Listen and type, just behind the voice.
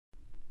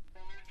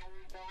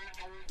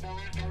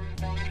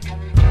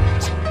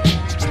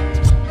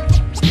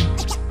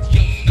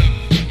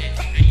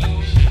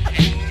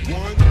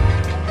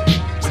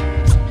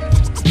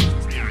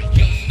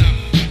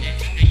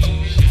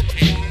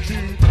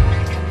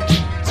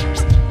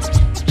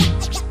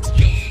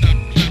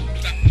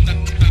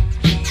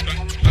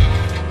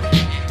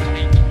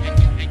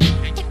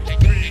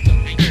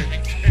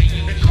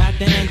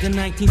In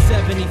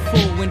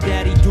 1974, when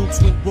Daddy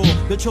Dukes went raw,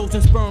 the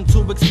chosen sperm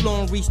to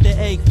explore and reach the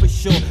egg for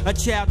sure. A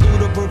child through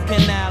the birth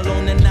canal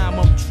on a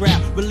 9-month trap.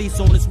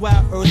 Released on this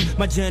wild earth,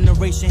 my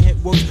generation hit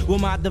worse.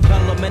 With my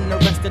development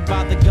arrested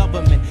by the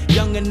government.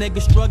 Younger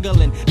niggas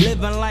struggling,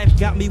 living life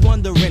got me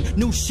wondering.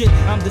 New shit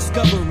I'm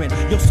discovering.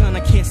 Yo son,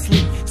 I can't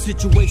sleep.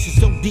 Situation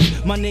so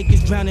deep, my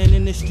niggas drowning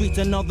in the streets.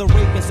 Another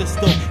rapist is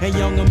stole, and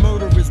younger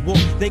murderers walk.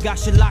 They got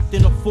shit locked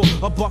in a fort,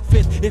 a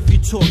 $1.50 if you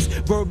talks.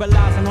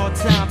 Verbalizing hard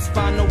times,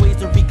 find no ways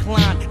to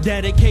recline.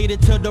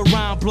 Dedicated to the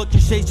rhyme, blood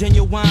and shades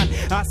genuine.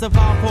 I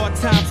survive hard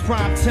times,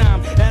 prime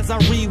time. As I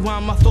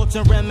rewind my thoughts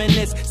and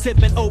reminisce,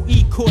 sipping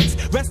OE courts.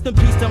 Rest in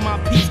peace to my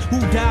peeps who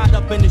died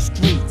up in the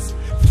streets.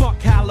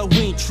 Fuck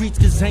Halloween treats,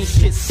 cause ain't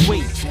shit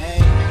sweet.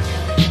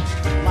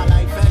 My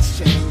life has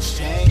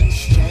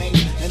changed,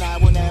 and I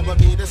will never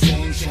be the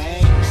same.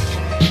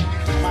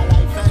 My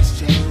life has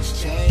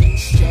changed,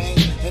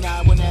 and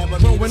I will never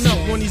be the same. Growing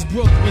up on these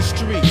Brooklyn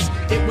streets,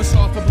 it was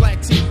hard for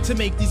black teeth to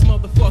make these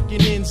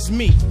motherfucking ends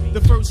meet.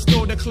 The first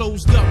store that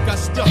closed up got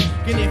stuck,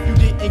 and if you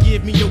didn't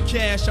give me your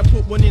cash, I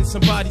put one in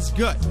somebody's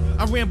gut.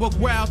 I ran buck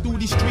wild through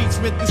these streets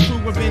with this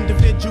crew of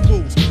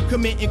individuals,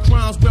 committing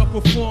crimes well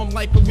performed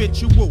like a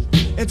ritual.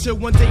 Until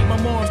one day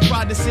my mom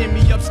tried to send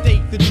me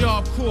upstate the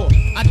Job Corps.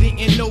 I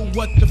didn't know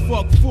what the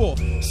fuck for,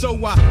 so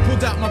I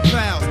pulled out my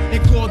pals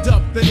and called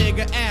up the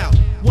nigga Al.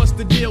 What's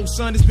the deal,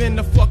 son? It's been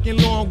a fucking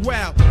long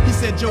while. He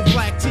said, Joe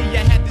Black T,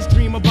 I had this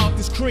dream about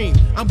this cream.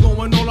 I'm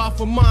going all out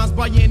for mines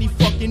by any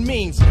fucking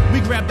means.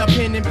 We grabbed our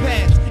pen and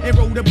pads and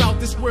wrote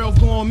about this world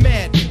going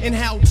mad and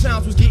how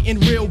times was getting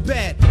real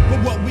bad.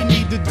 But what we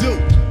need to do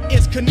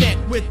is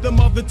connect with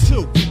them other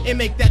two and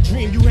make that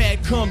dream you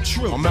had come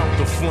true. I'm out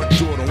the front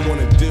door, don't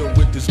wanna deal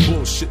with this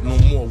bullshit no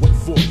more. What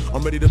for?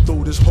 I'm ready to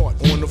throw this heart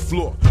on the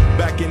floor.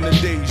 Back in the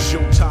days, yo,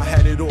 Ty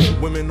had it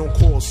all. Women on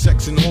call,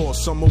 sex and whore,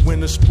 summer,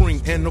 winter,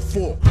 spring, and the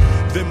fall.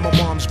 Then my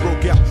moms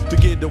broke out to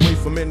get away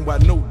from NY,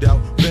 no doubt.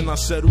 Then I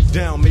settled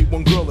down, made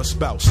one girl a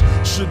spouse.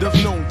 Should have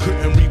known,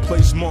 couldn't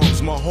replace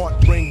moms. My heart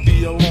rang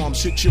the alarm,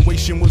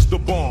 situation was the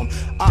bomb.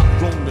 I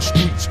roamed the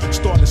streets,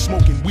 started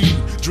smoking weed,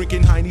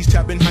 drinking heinies,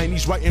 tapping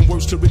heinies, writing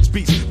words to its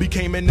beats.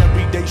 Became an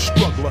everyday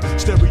struggler,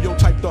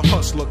 stereotyped the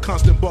hustler,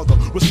 constant bugger.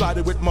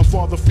 Resided with my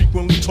father,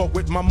 frequently talked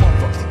with my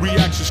mother.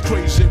 Reactions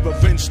crazy,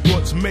 revenge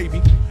thoughts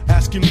maybe.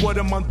 Asking what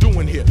am I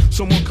doing here?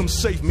 Someone come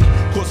save me,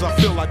 cause I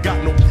feel I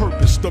got no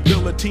purpose.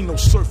 Stability, no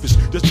surface,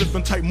 just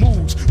different type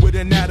moods with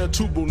an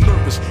attitudinal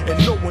nervous. And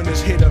no one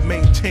is here to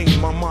maintain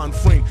my mind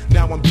frame.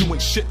 Now I'm doing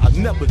shit I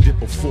never did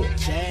before.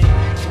 Change.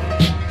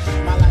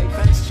 My life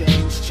has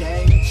changed,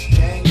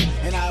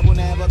 and I will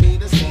never be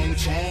the same.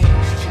 Change.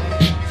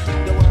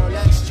 The world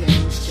has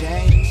changed,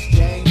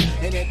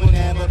 and it will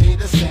never be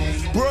the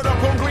same. Brought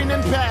up on green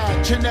and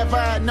patch, and never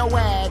had no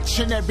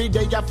action. Every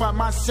day I find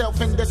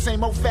myself in the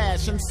same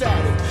old-fashioned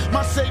saddle.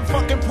 My same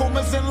fucking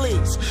Pumas and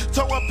Lees,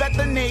 toe up at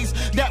the knees,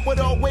 that would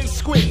always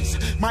squeeze.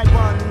 My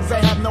buns, I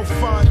have no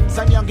funds,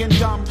 I'm young and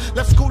dumb.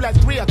 Left school at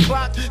 3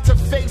 o'clock to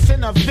face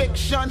an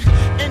eviction.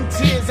 In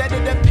tears, as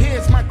it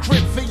appears, my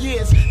crib for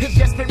years has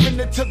just been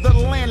rented to the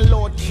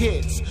landlord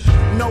kids.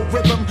 No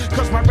rhythm,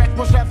 cause my rec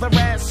was rather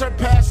ass,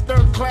 surpassed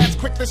third class,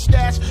 quick to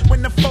stash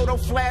when the photo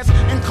flash.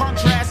 In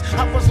contrast,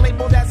 I was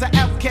labeled as an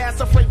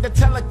outcast, afraid to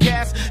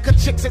telecast.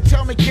 Cause chicks that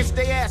tell me kiss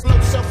they ass, low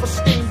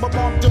self-esteem, but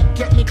mom Duke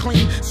kept me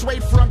clean.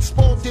 Suede front,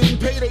 Spalding,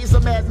 payday's a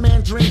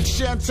madman dream.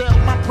 Chantel,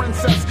 my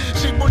princess,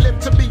 she will live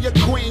to be a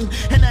queen.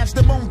 And as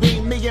the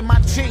moonbeam, me and my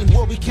team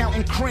will be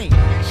counting cream.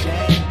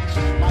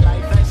 Change, my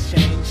life has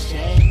changed,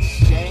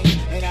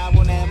 and I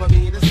will never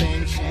be the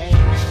same. Change,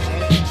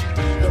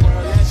 the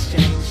world has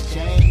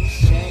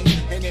changed,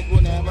 and it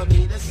will never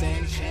be the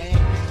same. Change.